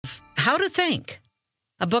How to Think,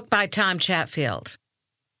 a book by Tom ChatField.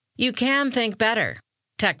 You can think better,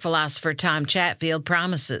 tech philosopher Tom ChatField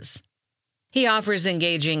promises. He offers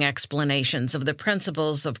engaging explanations of the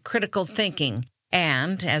principles of critical thinking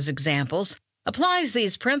and, as examples, applies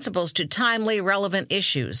these principles to timely, relevant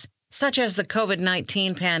issues, such as the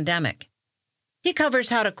COVID-19 pandemic. He covers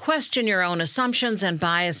how to question your own assumptions and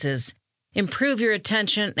biases, improve your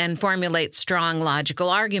attention, and formulate strong logical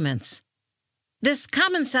arguments. This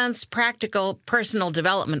common-sense, practical, personal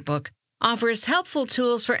development book offers helpful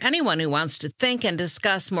tools for anyone who wants to think and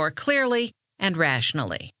discuss more clearly and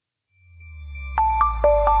rationally.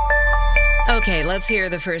 Okay, let's hear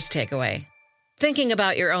the first takeaway. Thinking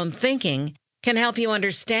about your own thinking can help you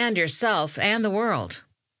understand yourself and the world.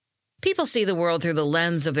 People see the world through the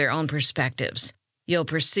lens of their own perspectives. You'll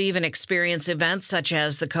perceive and experience events such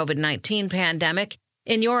as the COVID-19 pandemic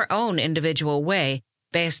in your own individual way,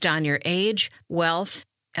 based on your age, wealth,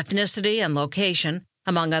 ethnicity, and location,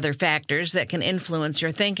 among other factors that can influence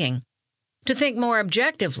your thinking. To think more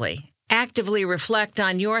objectively, actively reflect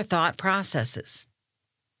on your thought processes.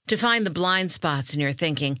 To find the blind spots in your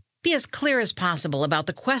thinking, be as clear as possible about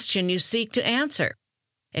the question you seek to answer.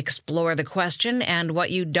 Explore the question and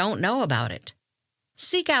what you don't know about it.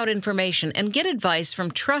 Seek out information and get advice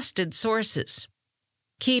from trusted sources.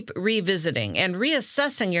 Keep revisiting and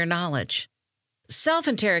reassessing your knowledge.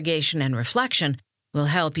 Self-interrogation and reflection will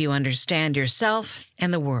help you understand yourself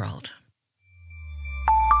and the world.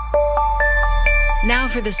 Now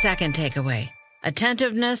for the second takeaway.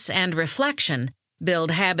 Attentiveness and reflection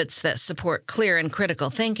build habits that support clear and critical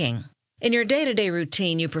thinking. In your day-to-day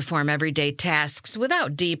routine, you perform everyday tasks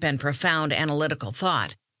without deep and profound analytical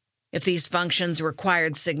thought. If these functions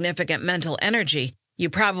required significant mental energy, you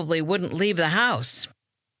probably wouldn't leave the house.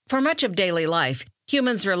 For much of daily life,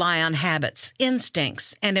 humans rely on habits,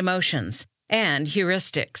 instincts, and emotions, and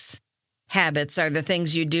heuristics. Habits are the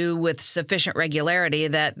things you do with sufficient regularity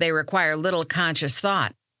that they require little conscious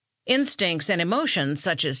thought. Instincts and emotions,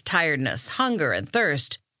 such as tiredness, hunger, and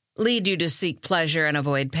thirst, lead you to seek pleasure and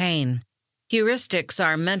avoid pain. Heuristics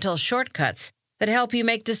are mental shortcuts that help you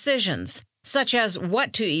make decisions, such as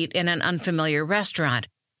what to eat in an unfamiliar restaurant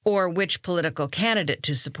or which political candidate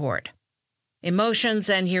to support. Emotions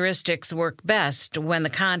and heuristics work best when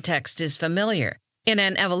the context is familiar, in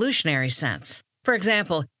an evolutionary sense. For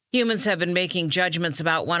example, humans have been making judgments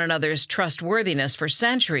about one another's trustworthiness for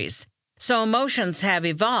centuries, so emotions have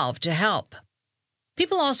evolved to help.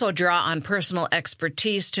 People also draw on personal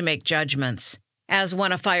expertise to make judgments, as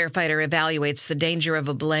when a firefighter evaluates the danger of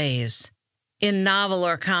a blaze. In novel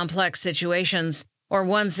or complex situations, or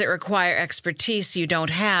ones that require expertise you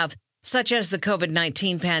don't have, such as the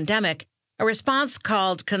COVID-19 pandemic, a response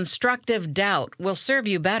called constructive doubt will serve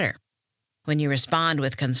you better. When you respond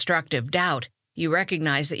with constructive doubt, you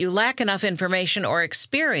recognize that you lack enough information or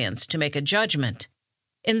experience to make a judgment.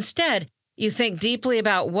 Instead, you think deeply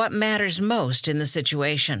about what matters most in the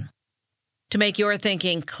situation. To make your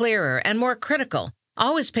thinking clearer and more critical,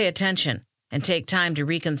 always pay attention and take time to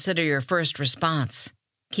reconsider your first response.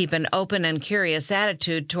 Keep an open and curious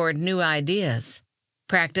attitude toward new ideas.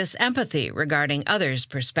 Practice empathy regarding others'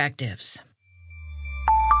 perspectives.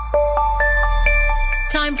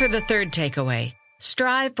 Time for the third takeaway.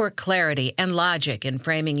 Strive for clarity and logic in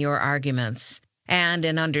framing your arguments and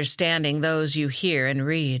in understanding those you hear and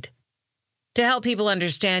read. To help people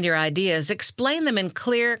understand your ideas, explain them in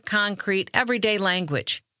clear, concrete, everyday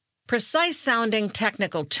language. Precise-sounding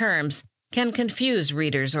technical terms can confuse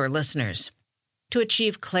readers or listeners. To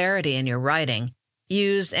achieve clarity in your writing,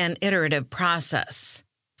 use an iterative process.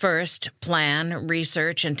 First, plan,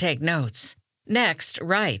 research, and take notes. Next,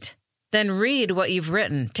 write. Then read what you've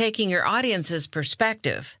written, taking your audience's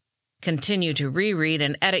perspective. Continue to reread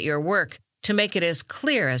and edit your work to make it as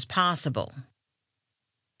clear as possible.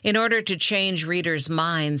 In order to change readers'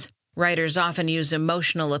 minds, writers often use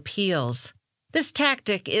emotional appeals. This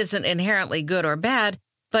tactic isn't inherently good or bad,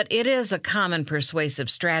 but it is a common persuasive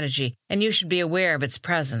strategy, and you should be aware of its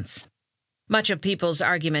presence. Much of people's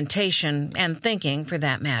argumentation, and thinking for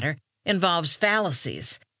that matter, involves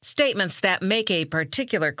fallacies, statements that make a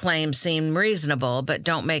particular claim seem reasonable but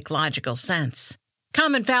don't make logical sense.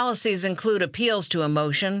 Common fallacies include appeals to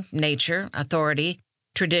emotion, nature, authority,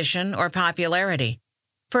 tradition, or popularity.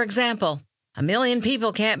 For example, 1 million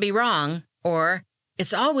people can't be wrong, or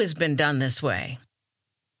it's always been done this way.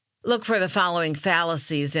 Look for the following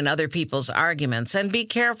fallacies in other people's arguments and be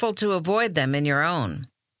careful to avoid them in your own.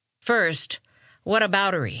 First,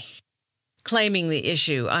 whataboutery. Claiming the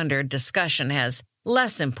issue under discussion has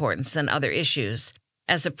less importance than other issues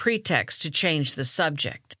as a pretext to change the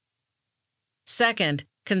subject. Second,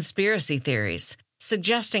 conspiracy theories,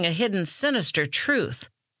 suggesting a hidden sinister truth,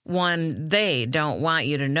 one they don't want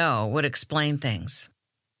you to know, would explain things.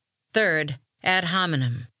 Third, ad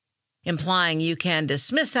hominem, implying you can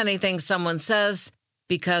dismiss anything someone says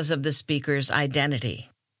because of the speaker's identity.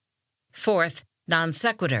 Fourth, non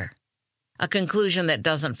sequitur, a conclusion that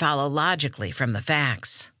doesn't follow logically from the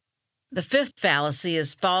facts. The fifth fallacy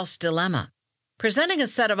is false dilemma, presenting a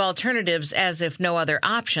set of alternatives as if no other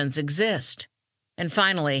options exist. And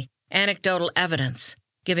finally, anecdotal evidence,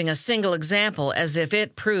 giving a single example as if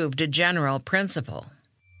it proved a general principle.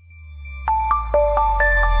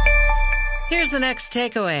 Here's the next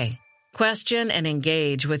takeaway. Question and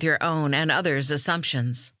engage with your own and others'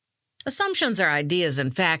 assumptions. Assumptions are ideas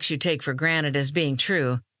and facts you take for granted as being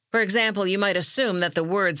true. For example, you might assume that the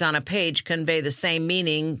words on a page convey the same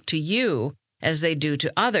meaning to you as they do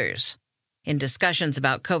to others. In discussions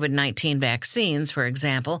about COVID-19 vaccines, for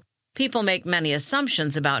example, people make many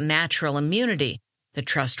assumptions about natural immunity, the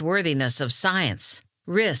trustworthiness of science,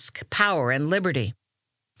 risk, power, and liberty.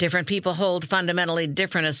 Different people hold fundamentally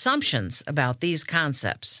different assumptions about these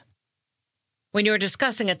concepts. When you're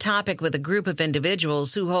discussing a topic with a group of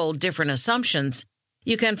individuals who hold different assumptions,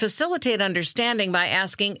 you can facilitate understanding by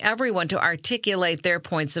asking everyone to articulate their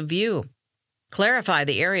points of view. Clarify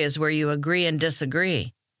the areas where you agree and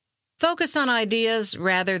disagree. Focus on ideas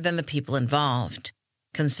rather than the people involved.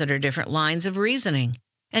 Consider different lines of reasoning,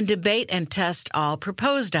 and debate and test all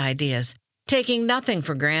proposed ideas, taking nothing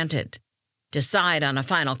for granted. Decide on a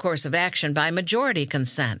final course of action by majority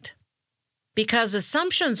consent. Because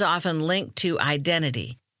assumptions often link to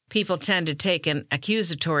identity, people tend to take an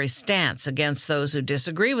accusatory stance against those who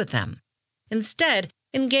disagree with them. Instead,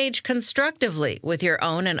 engage constructively with your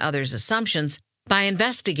own and others' assumptions by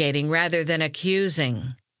investigating rather than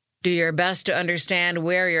accusing. Do your best to understand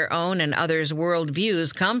where your own and others'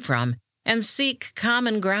 worldviews come from and seek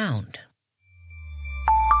common ground.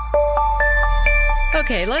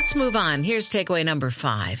 Okay, let's move on. Here's takeaway number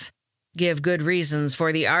 5. Give good reasons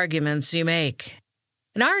for the arguments you make.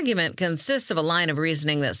 An argument consists of a line of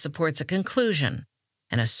reasoning that supports a conclusion.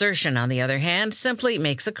 An assertion, on the other hand, simply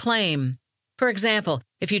makes a claim. For example,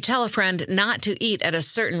 if you tell a friend not to eat at a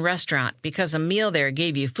certain restaurant because a meal there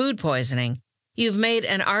gave you food poisoning, you've made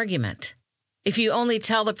an argument. If you only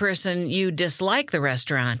tell the person you dislike the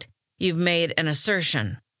restaurant, you've made an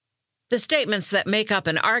assertion. The statements that make up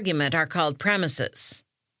an argument are called premises.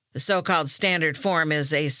 The so-called standard form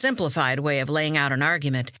is a simplified way of laying out an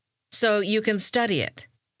argument, so you can study it.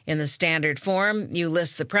 In the standard form, you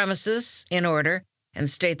list the premises in order and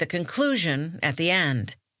state the conclusion at the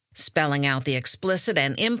end. Spelling out the explicit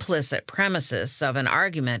and implicit premises of an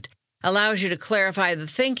argument allows you to clarify the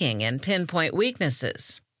thinking and pinpoint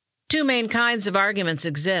weaknesses. 2 main kinds of arguments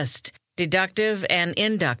exist, deductive and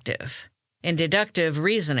inductive. In deductive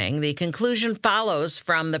reasoning, the conclusion follows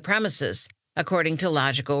from the premises according to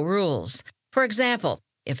logical rules. For example,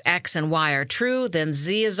 if X and Y are true, then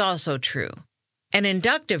Z is also true. In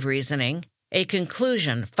inductive reasoning, a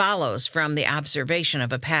conclusion follows from the observation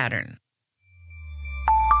of a pattern.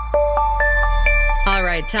 All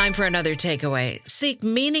right, time for another takeaway. Seek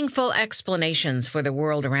meaningful explanations for the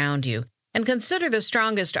world around you and consider the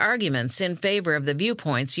strongest arguments in favor of the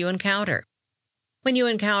viewpoints you encounter. When you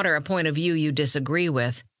encounter a point of view you disagree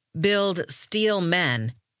with, build steel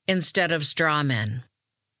men instead of straw men.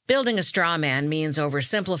 Building a straw man means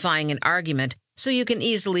oversimplifying an argument so you can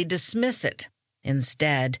easily dismiss it.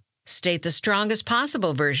 Instead, state the strongest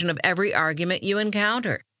possible version of every argument you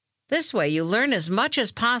encounter. This way, you learn as much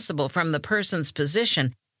as possible from the person's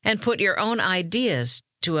position and put your own ideas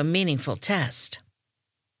to a meaningful test.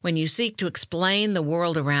 When you seek to explain the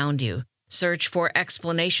world around you, search for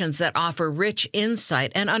explanations that offer rich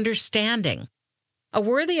insight and understanding. A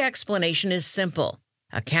worthy explanation is simple,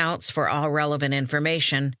 accounts for all relevant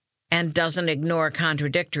information, and doesn't ignore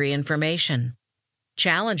contradictory information.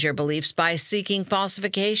 Challenge your beliefs by seeking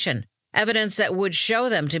falsification, evidence that would show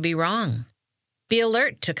them to be wrong. Be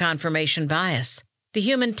alert to confirmation bias, the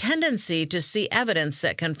human tendency to see evidence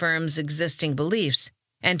that confirms existing beliefs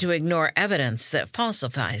and to ignore evidence that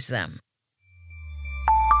falsifies them.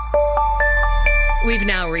 We've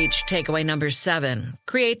now reached takeaway number 7.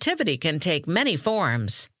 Creativity can take many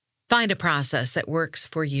forms. Find a process that works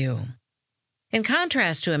for you. In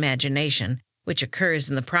contrast to imagination, which occurs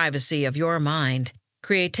in the privacy of your mind,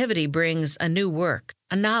 creativity brings a new work,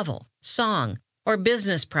 a novel, song, or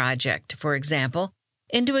business project, for example,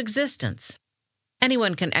 into existence.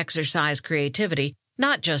 Anyone can exercise creativity,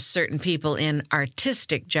 not just certain people in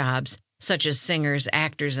artistic jobs, such as singers,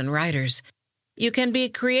 actors, and writers. You can be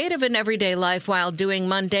creative in everyday life while doing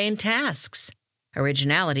mundane tasks.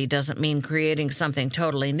 Originality doesn't mean creating something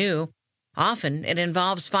totally new. Often, it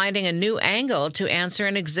involves finding a new angle to answer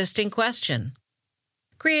an existing question.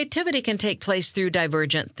 Creativity can take place through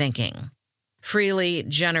divergent thinking, freely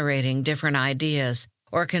generating different ideas,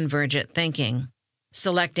 or convergent thinking,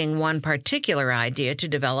 selecting one particular idea to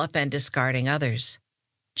develop and discarding others.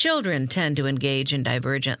 Children tend to engage in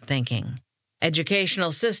divergent thinking.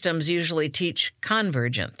 Educational systems usually teach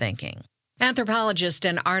convergent thinking. Anthropologist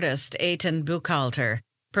and artist Eitan Buchalter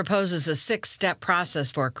proposes a 6-step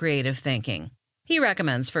process for creative thinking. He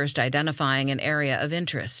recommends first identifying an area of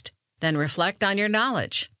interest, then reflect on your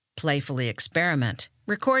knowledge, playfully experiment,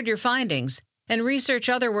 record your findings, and research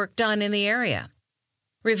other work done in the area.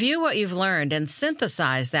 Review what you've learned and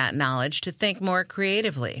synthesize that knowledge to think more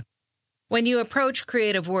creatively. When you approach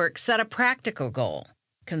creative work, set a practical goal.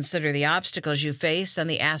 Consider the obstacles you face and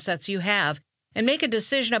the assets you have, and make a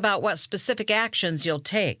decision about what specific actions you'll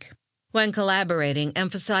take. When collaborating,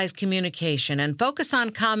 emphasize communication and focus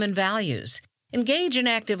on common values. Engage in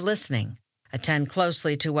active listening. Attend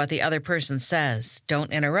closely to what the other person says.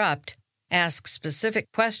 Don't interrupt. Ask specific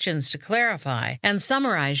questions to clarify and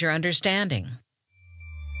summarize your understanding.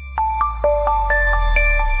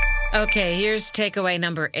 Okay, here's takeaway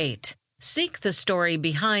number 8. Seek the story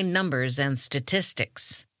behind numbers and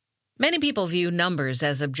statistics. Many people view numbers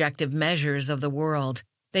as objective measures of the world.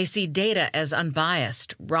 They see data as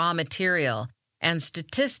unbiased, raw material, and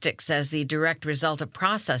statistics as the direct result of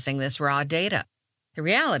processing this raw data. The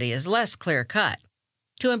reality is less clear-cut.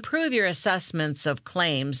 To improve your assessments of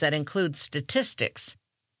claims that include statistics,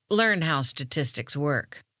 learn how statistics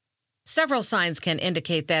work. Several signs can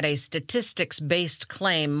indicate that a statistics-based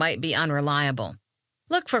claim might be unreliable.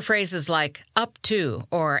 Look for phrases like up to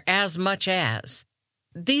or as much as.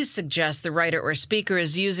 These suggest the writer or speaker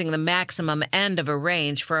is using the maximum end of a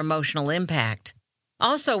range for emotional impact.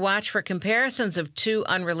 Also, watch for comparisons of two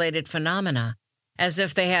unrelated phenomena, as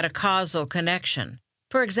if they had a causal connection.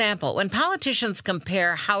 For example, when politicians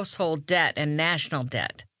compare household debt and national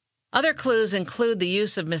debt. Other clues include the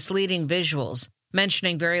use of misleading visuals,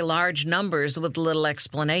 mentioning very large numbers with little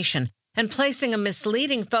explanation, and placing a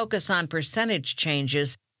misleading focus on percentage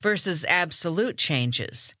changes versus absolute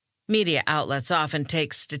changes. Media outlets often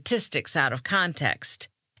take statistics out of context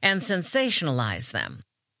and sensationalize them.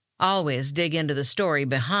 Always dig into the story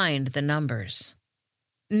behind the numbers.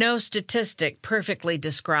 No statistic perfectly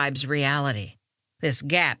describes reality. This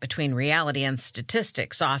gap between reality and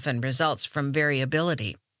statistics often results from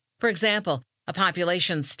variability. For example, a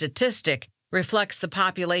population statistic reflects the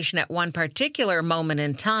population at one particular moment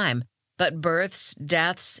in time, but births,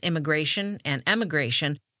 deaths, immigration, and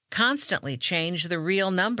emigration constantly change the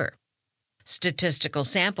real number. Statistical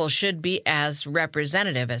samples should be as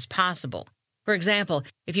representative as possible. For example,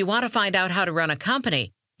 if you want to find out how to run a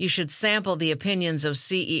company, you should sample the opinions of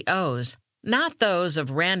CEOs, not those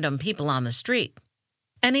of random people on the street.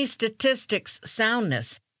 Any statistics'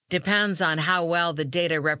 soundness depends on how well the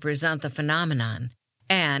data represent the phenomenon,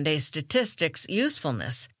 and a statistic's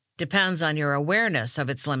usefulness depends on your awareness of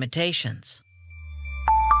its limitations.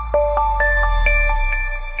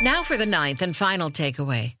 Now for the 9th and final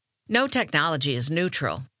takeaway. No technology is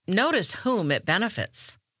neutral. Notice whom it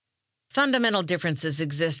benefits. Fundamental differences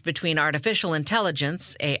exist between artificial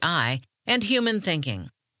intelligence, AI, and human thinking.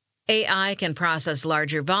 AI can process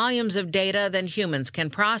larger volumes of data than humans can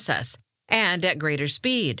process, and at greater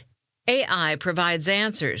speed. AI provides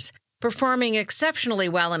answers, performing exceptionally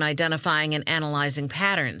well in identifying and analyzing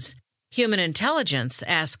patterns. Human intelligence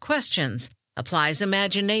asks questions, applies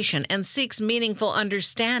imagination, and seeks meaningful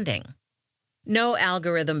understanding. No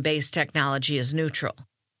algorithm-based technology is neutral.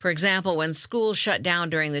 For example, when schools shut down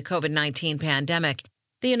during the COVID-19 pandemic,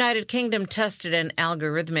 the United Kingdom tested an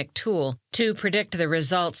algorithmic tool to predict the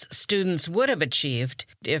results students would have achieved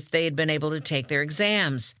if they'd been able to take their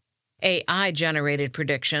exams. AI-generated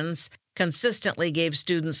predictions consistently gave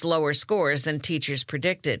students lower scores than teachers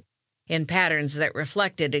predicted, in patterns that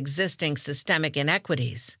reflected existing systemic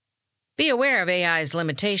inequities. Be aware of AI's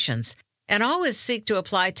limitations, and always seek to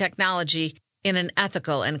apply technology in an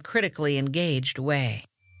ethical and critically engaged way.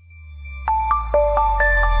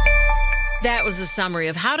 That was a summary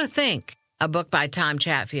of How to Think, a book by Tom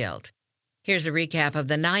ChatField. Here's a recap of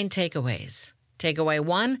the 9 takeaways. Takeaway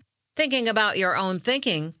 1, thinking about your own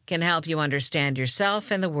thinking can help you understand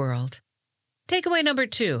yourself and the world. Takeaway number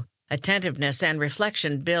 2, attentiveness and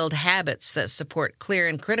reflection build habits that support clear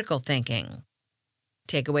and critical thinking.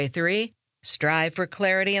 Takeaway 3, strive for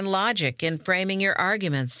clarity and logic in framing your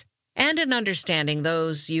arguments and in understanding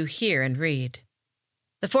those you hear and read.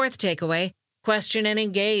 The 4th takeaway, question and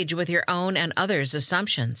engage with your own and others'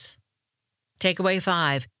 assumptions. Takeaway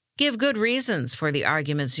 5, give good reasons for the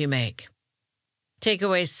arguments you make.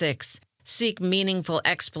 Takeaway 6, Seek meaningful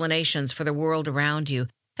explanations for the world around you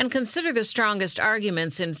and consider the strongest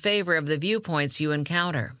arguments in favor of the viewpoints you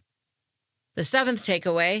encounter. The seventh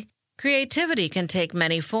takeaway, creativity can take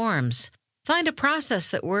many forms. Find a process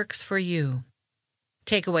that works for you.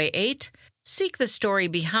 Takeaway 8, seek the story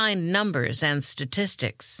behind numbers and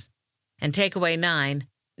statistics. And takeaway 9,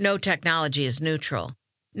 no technology is neutral.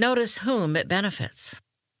 Notice whom it benefits.